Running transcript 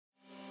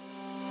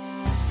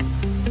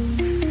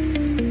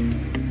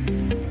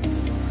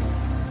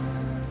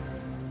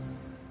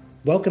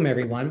Welcome,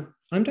 everyone.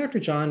 I'm Dr.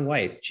 John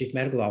White, Chief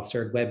Medical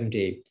Officer at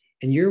WebMD,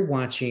 and you're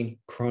watching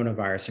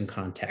Coronavirus in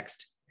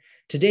Context.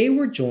 Today,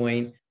 we're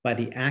joined by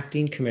the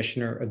Acting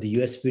Commissioner of the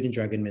U.S. Food and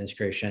Drug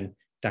Administration,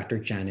 Dr.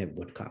 Janet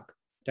Woodcock.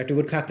 Dr.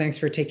 Woodcock, thanks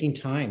for taking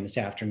time this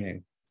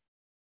afternoon.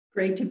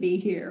 Great to be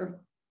here.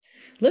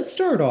 Let's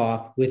start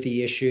off with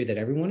the issue that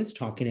everyone is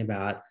talking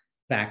about,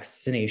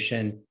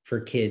 vaccination for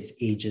kids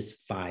ages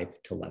 5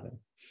 to 11.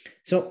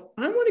 So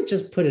I want to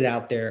just put it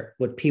out there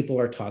what people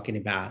are talking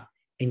about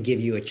and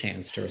give you a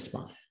chance to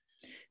respond.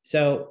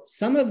 So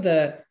some of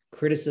the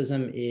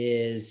criticism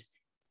is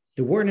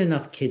there weren't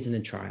enough kids in the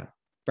trial,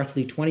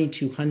 roughly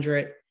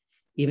 2,200,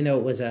 even though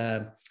it was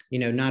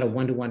not a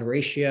one-to-one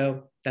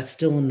ratio, that's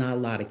still not a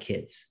lot of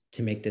kids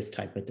to make this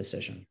type of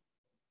decision.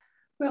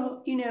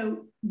 Well,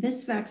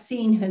 this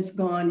vaccine has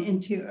gone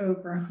into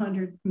over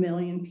 100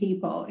 million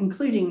people,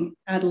 including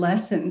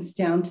adolescents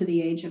down to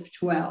the age of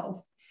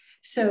 12.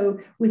 So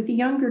with the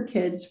younger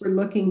kids, we're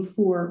looking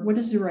for what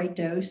is the right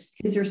dose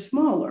because they're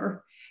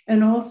smaller.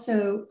 And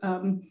also,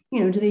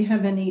 do they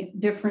have any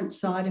different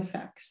side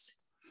effects?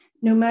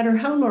 No matter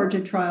how large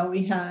a trial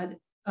we had,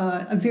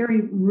 a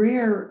very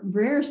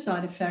rare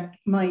side effect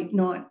might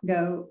not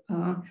go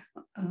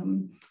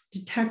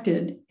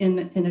detected in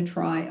a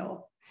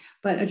trial.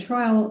 But a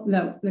trial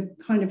the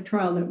kind of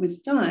trial that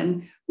was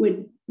done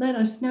would let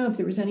us know if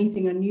there was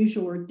anything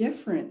unusual or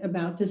different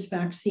about this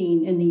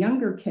vaccine in the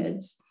younger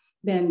kids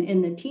than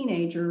in the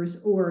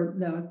teenagers or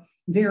the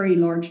very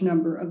large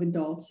number of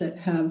adults that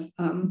have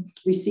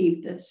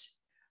received this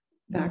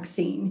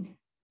vaccine.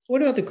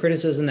 What about the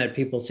criticism that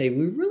people say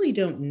we really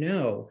don't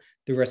know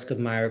the risk of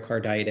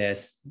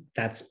myocarditis?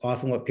 That's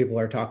often what people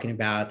are talking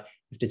about.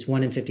 If it's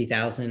 1 in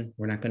 50,000,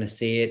 we're not going to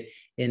see it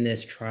in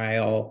this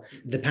trial.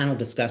 The panel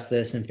discussed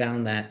this and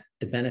found that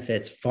the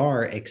benefits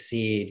far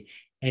exceed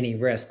any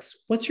risks.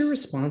 What's your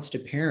response to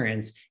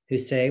parents who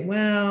say,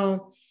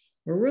 well,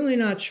 we're really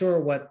not sure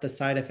what the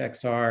side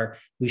effects are.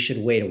 We should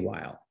wait a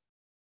while?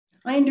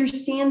 I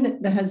understand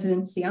that the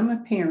hesitancy. I'm a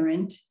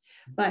parent,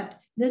 but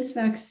this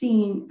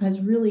vaccine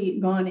has really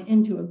gone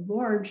into a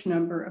large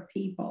number of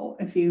people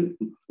if you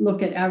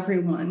look at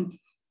everyone.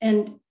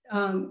 And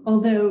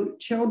although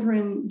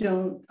children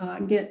don't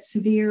get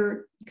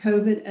severe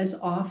COVID as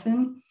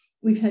often,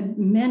 we've had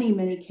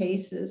many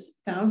cases,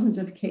 thousands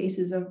of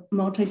cases of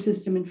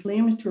multisystem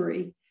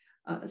inflammatory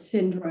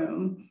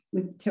syndrome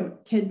with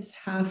kids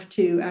have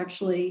to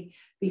actually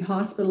be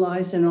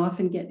hospitalized and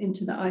often get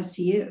into the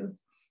ICU.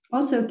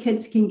 Also,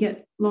 kids can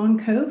get long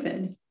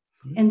COVID,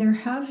 and there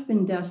have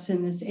been deaths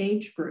in this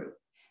age group.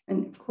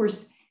 And of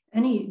course,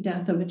 any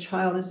death of a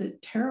child is a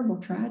terrible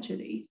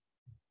tragedy.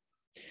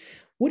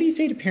 What do you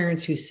say to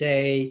parents who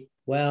say,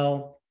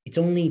 well, it's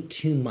only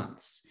 2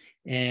 months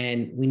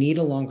and we need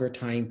a longer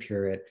time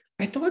period?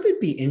 I thought it'd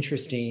be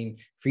interesting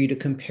for you to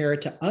compare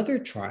it to other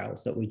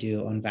trials that we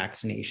do on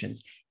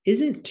vaccinations.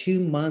 Isn't 2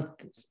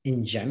 months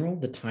in general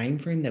the time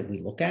frame that we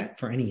look at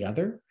for any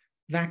other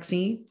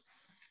vaccine?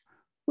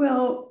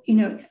 Well,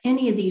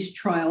 any of these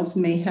trials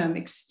may have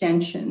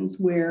extensions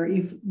where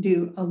you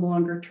do a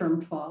longer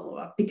term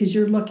follow-up because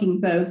you're looking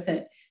both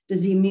at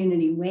does the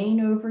immunity wane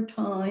over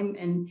time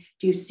and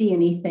do you see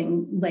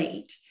anything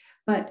late?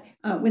 But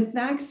with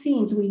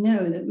vaccines, we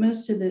know that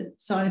most of the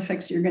side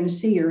effects you're going to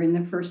see are in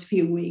the first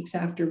few weeks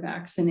after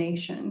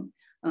vaccination,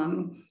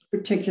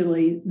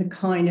 particularly the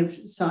kind of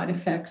side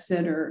effects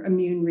that are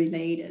immune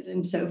related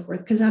and so forth,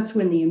 because that's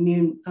when the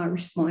immune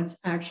response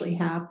actually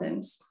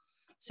happens.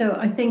 So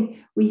I think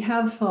we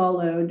have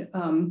followed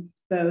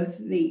both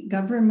the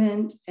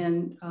government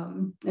and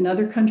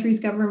other countries'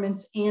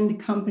 governments and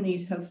the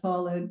companies have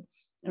followed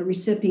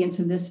recipients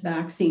of this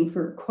vaccine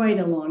for quite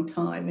a long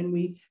time. And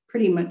we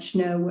pretty much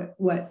know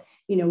what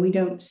we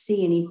don't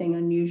see anything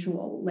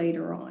unusual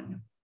later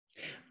on.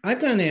 I've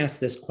gotten asked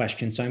this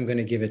question, so I'm going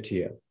to give it to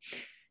you.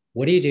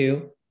 What do you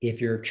do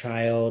if your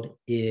child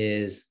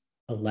is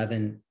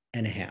 11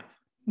 and a half?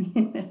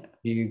 Do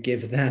you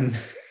give them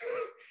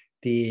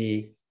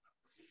the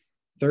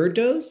third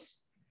dose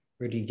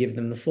or do you give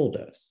them the full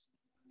dose?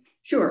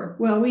 Sure.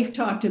 Well, we've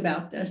talked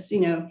about this,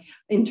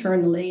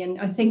 internally,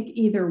 and I think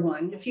either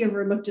one. If you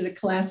ever looked at a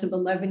class of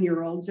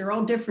 11-year-olds, they're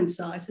all different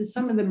sizes.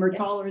 Some of them are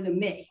taller than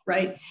me,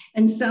 right?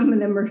 And some of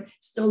them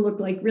still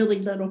look like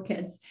really little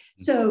kids.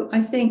 So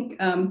I think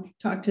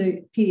talk to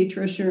a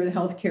pediatrician or the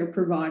healthcare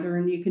provider,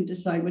 and you can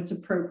decide what's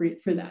appropriate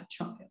for that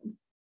child.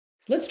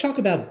 Let's talk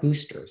about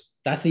boosters.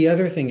 That's the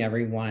other thing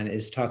everyone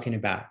is talking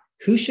about.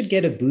 Who should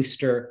get a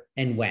booster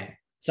and when?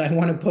 So I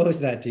want to pose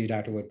that to you,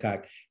 Dr.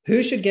 Woodcock.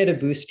 Who should get a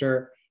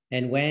booster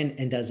and when,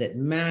 and does it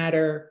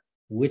matter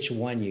which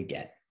one you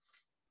get?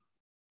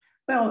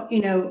 Well,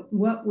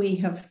 what we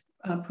have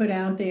put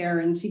out there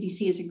and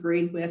CDC has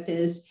agreed with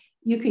is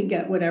you can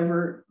get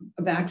whatever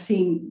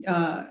vaccine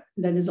that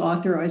is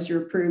authorized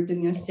or approved in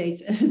the United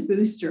States as a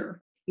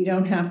booster. You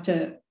don't have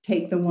to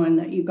take the one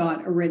that you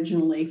got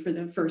originally for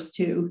the first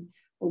two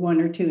or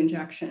 1 or 2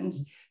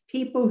 injections.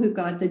 People who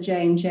got the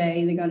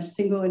J&J, they got a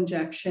single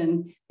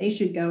injection, they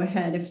should go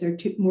ahead if they're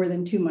more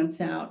than 2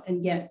 months out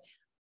and get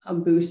a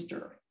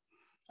booster.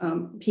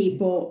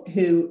 people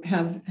who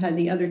have had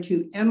the other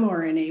two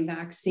mRNA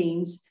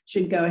vaccines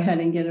should go ahead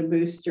and get a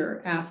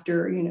booster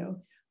after,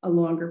 a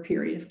longer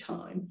period of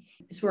time.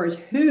 As far as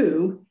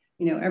who,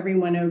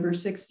 everyone over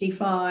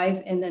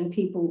 65, and then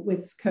people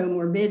with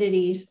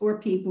comorbidities or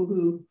people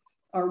who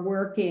are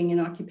working in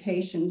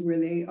occupations where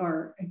they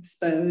are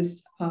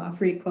exposed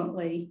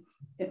frequently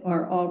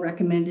are all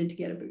recommended to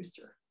get a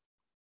booster.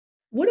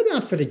 What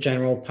about for the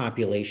general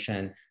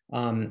population?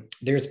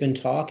 There's been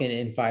talk,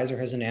 and Pfizer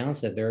has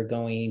announced that they're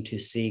going to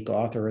seek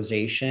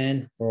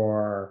authorization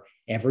for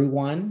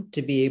everyone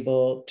to be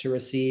able to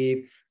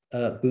receive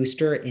a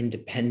booster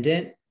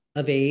independent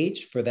of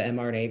age for the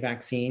mRNA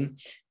vaccine.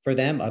 For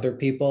them, other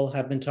people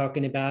have been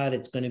talking about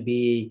it's going to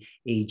be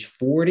age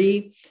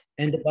 40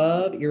 and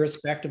above,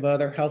 irrespective of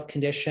other health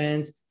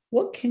conditions.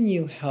 What can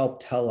you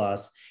help tell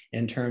us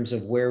in terms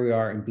of where we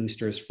are in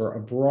boosters for a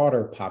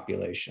broader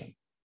population?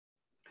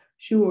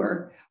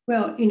 Sure.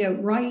 Well,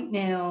 right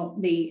now,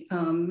 the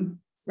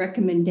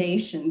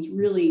recommendations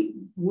really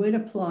would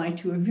apply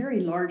to a very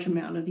large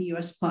amount of the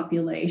US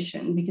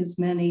population because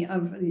many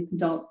of the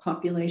adult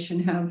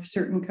population have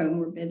certain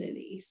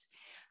comorbidities.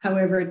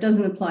 However, it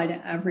doesn't apply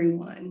to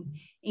everyone.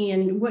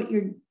 And what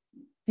you're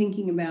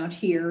thinking about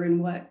here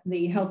and what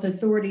the health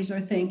authorities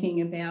are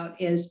thinking about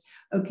is,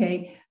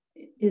 okay,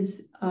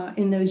 is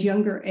in those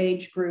younger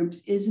age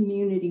groups, is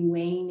immunity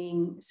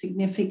waning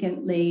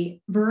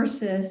significantly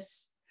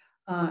versus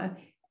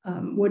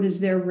what is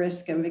their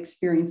risk of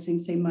experiencing,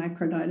 say,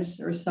 myocarditis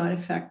or a side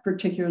effect,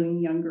 particularly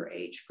in younger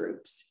age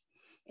groups?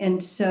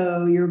 And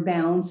so you're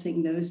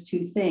balancing those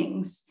two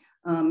things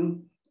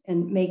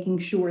and making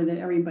sure that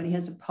everybody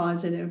has a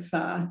positive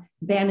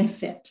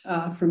benefit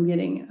from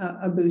getting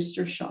a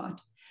booster shot.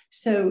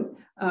 So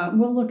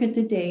we'll look at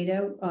the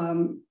data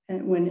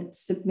when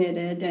it's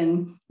submitted,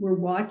 and we're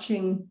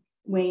watching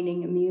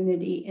waning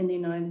immunity in the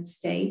United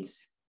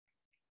States.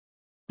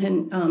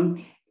 And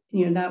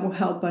that will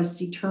help us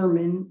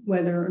determine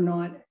whether or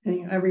not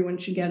everyone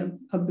should get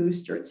a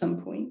booster at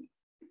some point.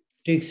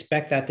 Do you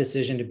expect that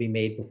decision to be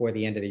made before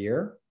the end of the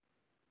year?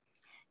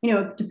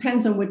 It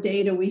depends on what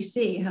data we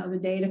see, how the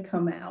data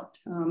come out.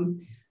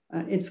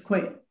 It's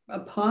quite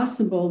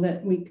possible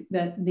that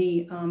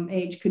the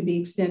age could be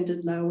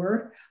extended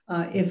lower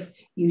if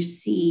you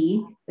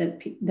see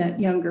that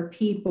younger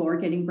people are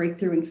getting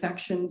breakthrough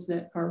infections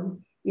that are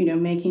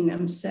making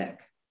them sick.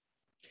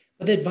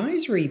 But the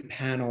advisory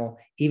panel,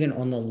 even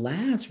on the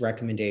last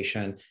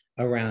recommendation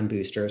around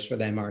boosters for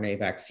the mRNA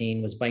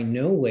vaccine, was by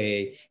no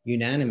way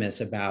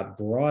unanimous about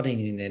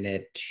broadening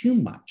it too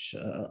much.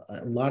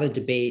 A lot of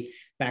debate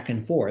back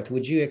and forth.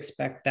 Would you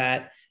expect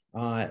that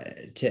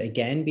to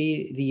again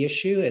be the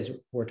issue as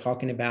we're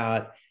talking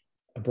about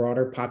a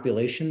broader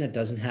population that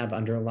doesn't have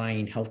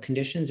underlying health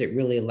conditions? It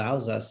really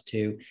allows us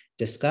to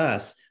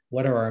discuss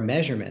what are our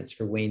measurements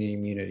for waning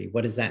immunity?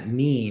 What does that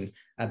mean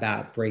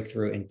about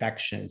breakthrough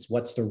infections?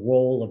 What's the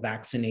role of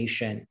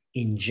vaccination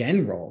in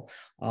general?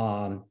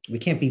 We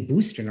can't be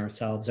boosting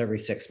ourselves every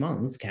 6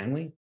 months, can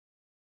we?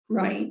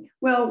 Right.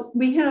 Well,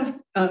 we have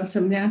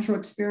some natural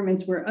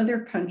experiments where other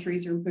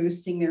countries are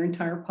boosting their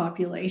entire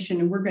population,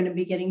 and we're going to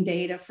be getting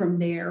data from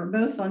there,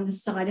 both on the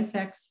side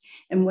effects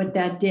and what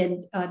that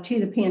did to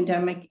the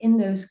pandemic in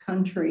those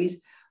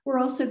countries. We're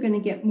also going to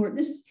get more.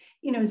 This,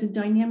 is a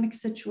dynamic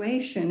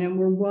situation, and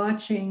we're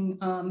watching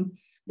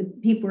the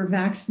people who are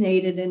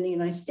vaccinated in the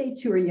United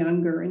States who are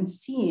younger and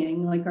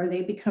seeing, are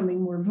they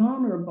becoming more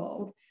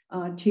vulnerable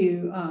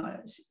to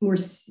more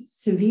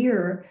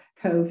severe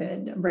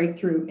COVID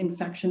breakthrough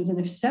infections? And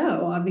if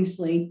so,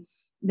 obviously,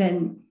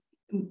 then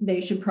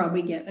they should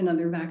probably get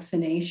another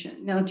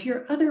vaccination. Now, to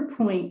your other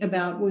point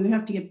about we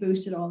have to get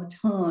boosted all the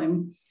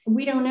time,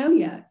 we don't know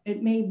yet.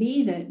 It may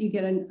be that you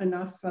get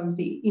enough of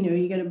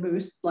you get a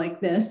boost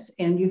like this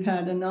and you've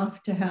had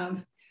enough to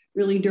have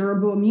really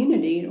durable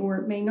immunity, or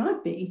it may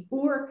not be.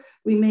 Or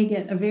we may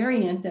get a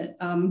variant that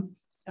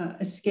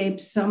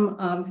escapes some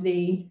of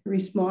the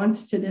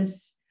response to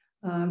this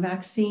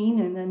vaccine,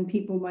 and then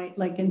people might,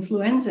 like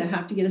influenza,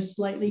 have to get a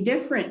slightly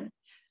different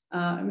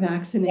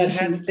vaccination. There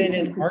has been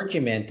an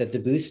argument that the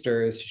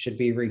boosters should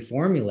be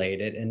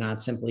reformulated and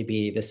not simply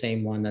be the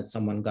same one that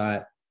someone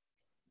got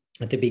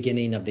at the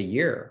beginning of the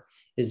year.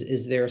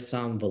 Is there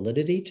some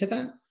validity to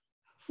that?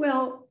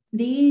 Well,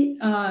 these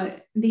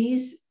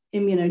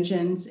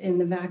immunogens in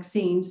the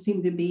vaccines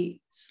seem to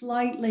be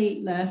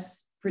slightly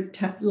less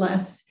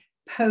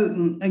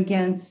potent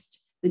against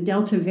the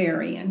Delta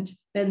variant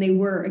than they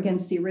were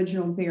against the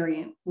original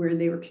variant where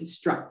they were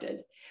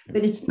constructed.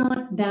 But it's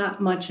not that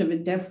much of a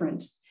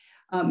difference.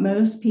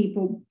 Most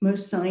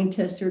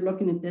scientists are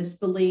looking at this,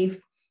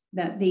 believe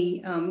that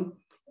the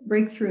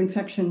breakthrough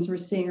infections we're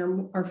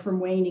seeing are from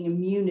waning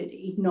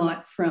immunity,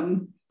 not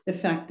from the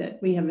fact that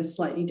we have a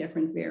slightly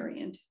different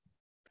variant.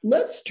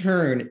 Let's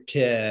turn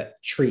to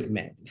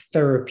treatment,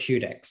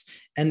 therapeutics.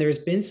 And there's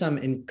been some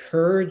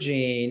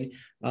encouraging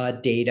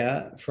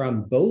data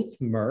from both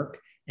Merck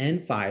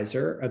and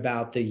Pfizer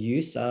about the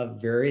use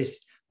of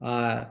various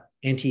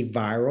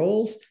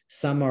antivirals.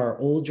 Some are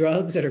old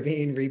drugs that are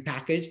being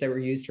repackaged that were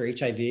used for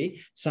HIV.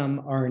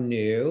 Some are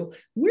new.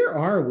 Where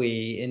are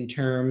we in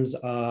terms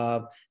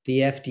of the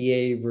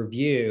FDA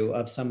review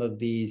of some of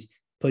these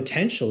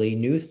potentially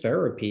new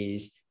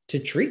therapies to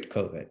treat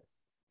COVID?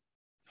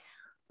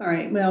 All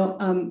right. Well,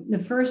 the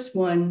first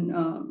one,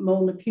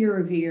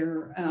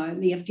 molnupiravir,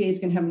 the FDA is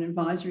going to have an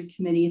advisory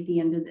committee at the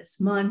end of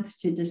this month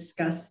to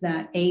discuss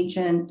that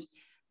agent.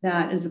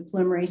 That is a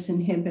polymerase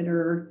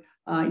inhibitor.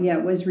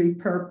 It was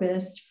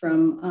repurposed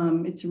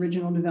from its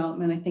original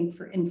development, I think,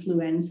 for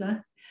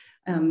influenza.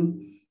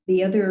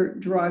 The other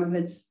drug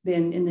that's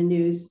been in the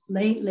news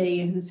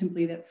lately is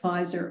simply that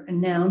Pfizer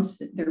announced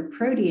that their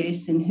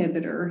protease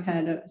inhibitor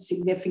had a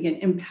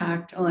significant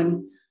impact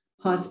on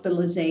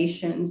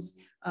hospitalizations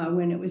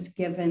when it was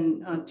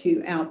given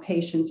to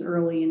outpatients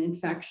early in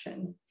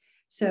infection.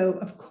 So,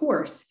 of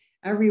course,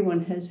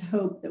 everyone has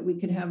hoped that we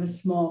could have a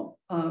small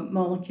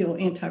molecule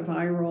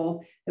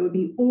antiviral that would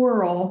be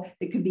oral,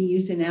 that could be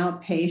used in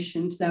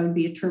outpatients. That would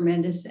be a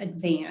tremendous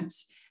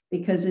advance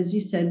because, as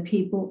you said,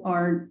 people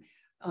are,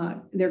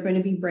 there are going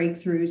to be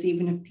breakthroughs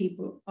even if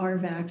people are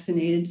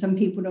vaccinated. Some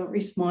people don't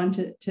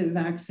respond to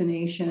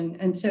vaccination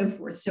and so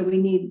forth. So we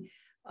need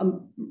a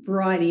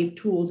variety of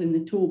tools in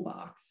the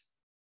toolbox.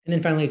 And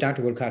then finally,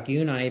 Dr. Woodcock,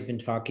 you and I have been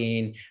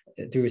talking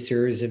through a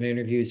series of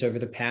interviews over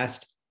the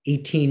past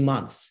 18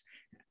 months.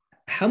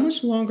 How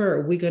much longer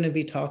are we going to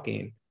be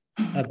talking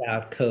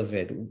about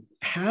COVID?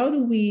 How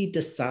do we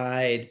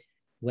decide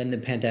when the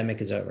pandemic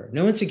is over?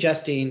 No one's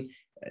suggesting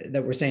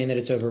that we're saying that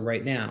it's over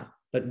right now,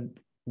 but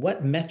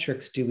what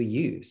metrics do we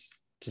use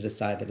to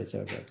decide that it's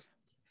over?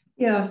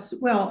 Yes,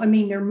 well, I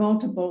mean, there are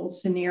multiple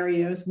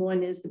scenarios.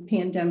 One is the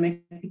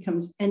pandemic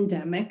becomes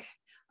endemic.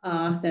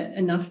 That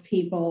enough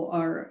people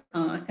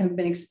have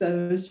been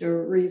exposed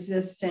or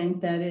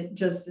resistant that it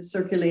just is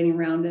circulating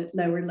around at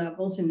lower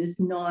levels and is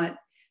not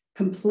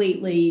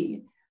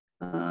completely,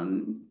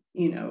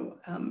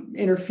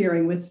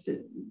 interfering with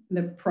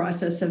the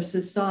process of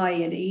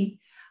society.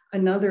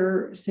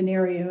 Another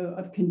scenario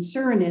of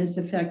concern is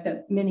the fact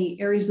that many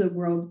areas of the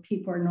world,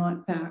 people are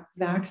not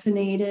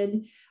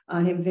vaccinated,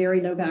 have very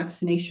low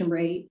vaccination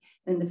rate,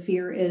 and the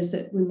fear is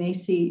that we may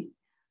see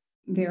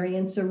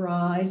variants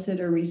arise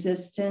that are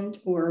resistant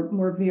or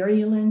more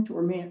virulent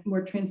or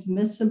more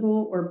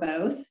transmissible or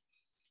both.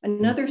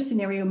 Another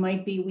scenario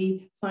might be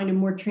we find a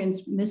more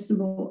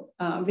transmissible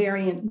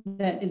variant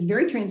that is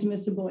very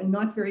transmissible and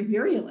not very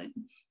virulent.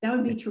 That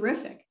would be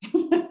terrific,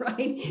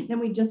 right? Then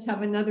we just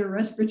have another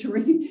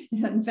respiratory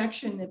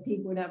infection that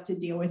people would have to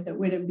deal with. It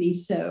wouldn't be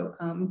so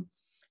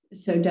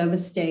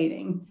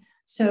devastating.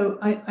 So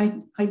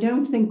I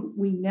don't think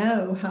we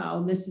know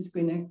how this is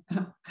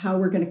how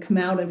we're going to come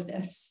out of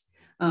this.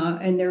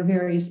 And there are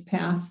various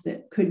paths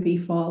that could be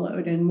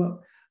followed. And what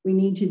we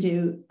need to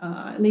do,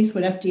 at least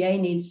what FDA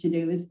needs to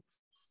do, is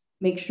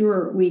make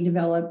sure we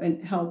develop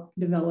and help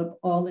develop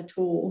all the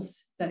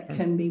tools that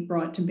can be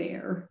brought to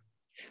bear.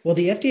 Well,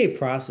 the FDA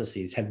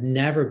processes have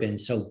never been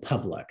so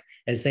public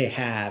as they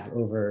have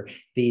over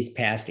these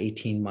past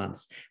 18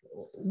 months.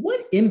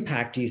 What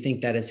impact do you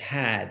think that has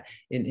had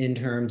in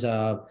terms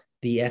of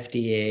the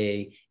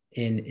FDA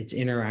in its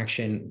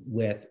interaction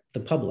with the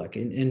public,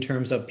 in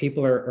terms of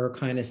people are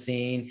kind of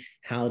seeing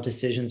how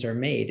decisions are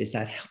made? Is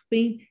that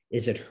helping?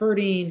 Is it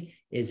hurting?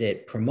 Is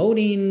it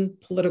promoting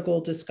political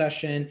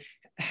discussion?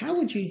 How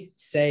would you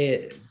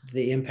say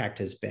the impact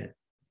has been?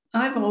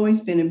 I've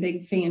always been a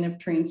big fan of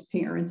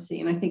transparency,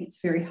 and I think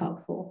it's very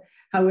helpful.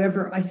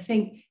 However, I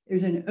think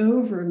there's an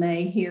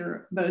overlay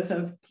here, both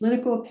of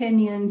political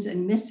opinions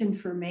and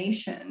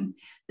misinformation,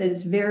 that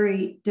is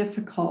very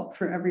difficult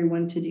for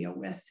everyone to deal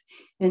with.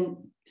 And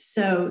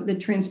so the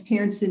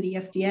transparency of the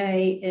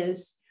FDA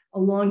is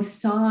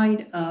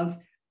alongside of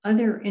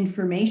other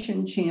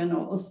information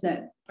channels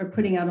that are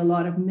putting out a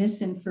lot of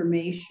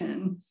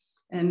misinformation.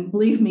 And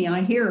believe me,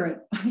 I hear it.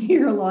 I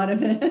hear a lot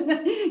of it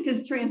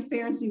because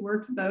transparency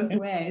works both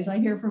ways. I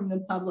hear from the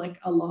public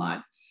a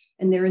lot.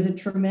 And there is a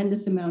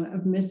tremendous amount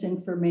of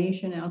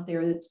misinformation out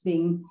there that's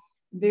being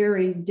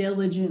very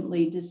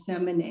diligently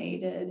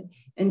disseminated.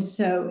 And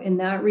so in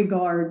that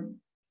regard,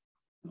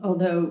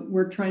 although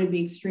we're trying to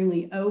be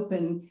extremely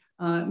open,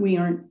 we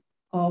aren't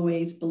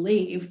always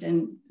believed.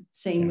 And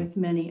same with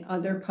many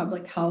other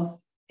public health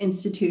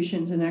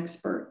institutions and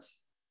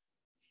experts.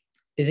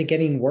 Is it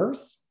getting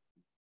worse?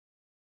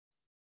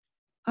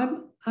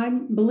 I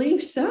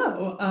believe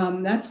so.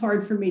 That's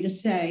hard for me to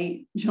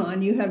say,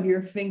 John. You have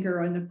your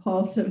finger on the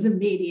pulse of the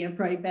media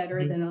probably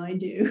better than I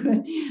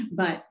do,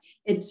 but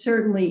it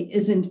certainly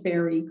isn't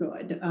very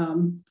good.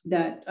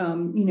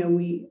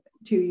 We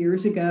 2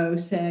 years ago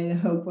say the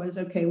hope was,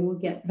 okay, we'll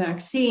get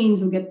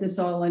vaccines, we'll get this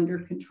all under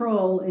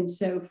control and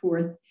so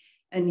forth.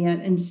 And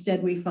yet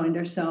instead we find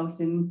ourselves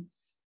in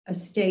a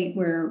state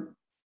where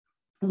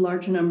a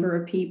large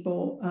number of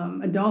people,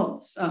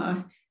 adults,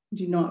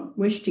 do not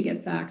wish to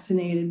get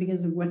vaccinated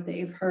because of what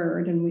they've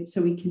heard. And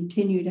so we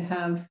continue to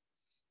have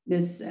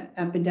this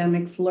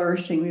epidemic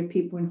flourishing. We have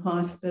people in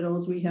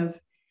hospitals. We have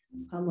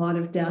a lot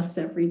of deaths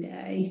every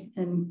day.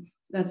 And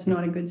that's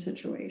not a good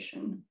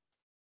situation.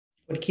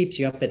 What keeps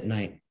you up at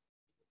night?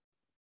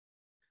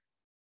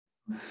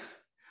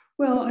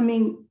 Well, I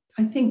mean,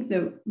 I think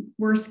the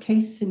worst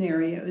case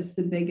scenario is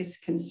the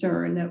biggest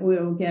concern, that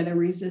we'll get a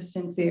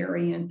resistant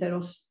variant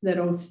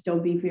that'll still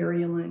be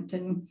virulent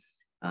and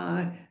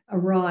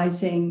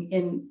arising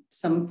in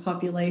some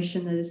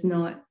population that is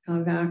not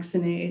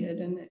vaccinated,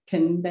 and it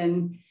can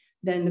then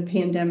the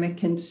pandemic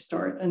can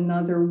start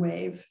another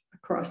wave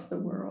across the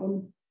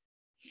world.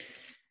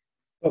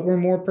 But we're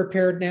more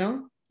prepared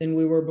now than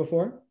we were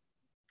before?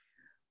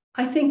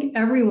 I think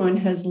everyone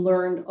has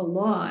learned a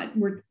lot.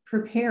 We're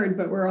prepared,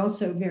 but we're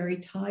also very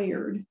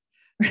tired.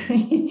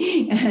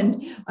 Right?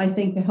 And I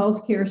think the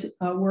healthcare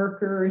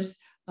workers,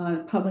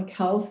 public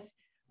health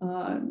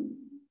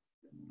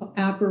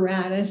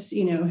apparatus,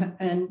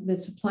 and the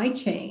supply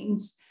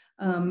chains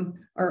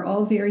are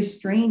all very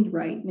strained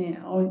right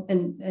now.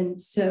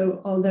 And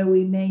so, although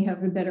we may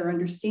have a better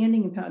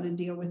understanding of how to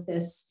deal with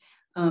this,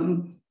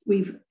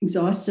 we've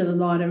exhausted a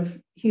lot of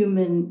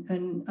human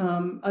and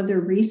other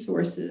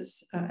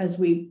resources as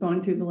we've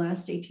gone through the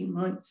last 18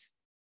 months.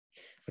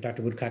 Well,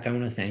 Dr. Woodcock, I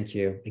want to thank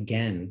you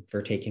again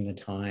for taking the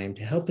time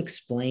to help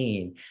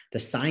explain the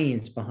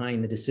science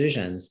behind the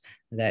decisions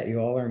that you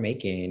all are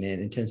making,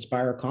 and to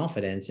inspire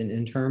confidence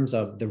in terms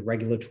of the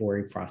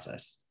regulatory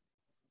process.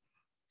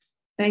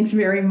 Thanks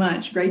very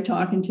much. Great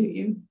talking to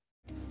you.